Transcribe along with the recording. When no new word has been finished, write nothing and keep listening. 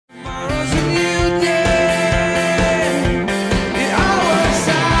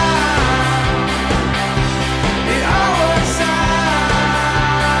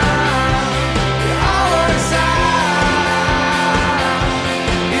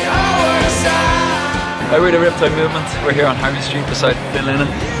Hi, we're the Riptide Movement. We're here on Harry Street beside Phil Lennon,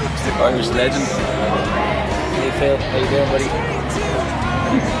 the Irish legend. Hey Phil, how you doing, buddy?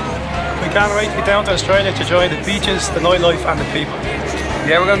 We can't wait to get down to Australia to enjoy the beaches, the nightlife and the people.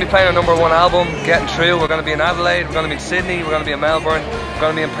 Yeah, we're going to be playing our #1 album, Getting Through. We're going to be in Adelaide, we're going to be in Sydney, we're going to be in Melbourne, we're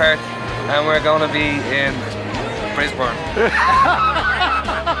going to be in Perth, and we're going to be in Brisbane.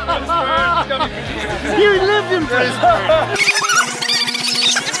 You lived in Brisbane!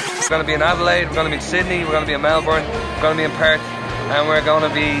 We're going to be in Adelaide, we're going to be in Sydney, we're going to be in Melbourne, we're going to be in Perth, and we're going to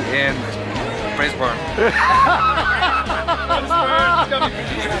be in Brisbane.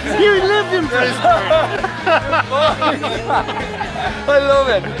 You lived in Brisbane! I love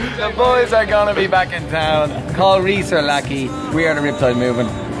it. The boys are gonna be back in town. Call Reese or Lackey. We are the Riptide Movement.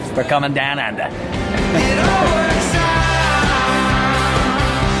 We're coming down under.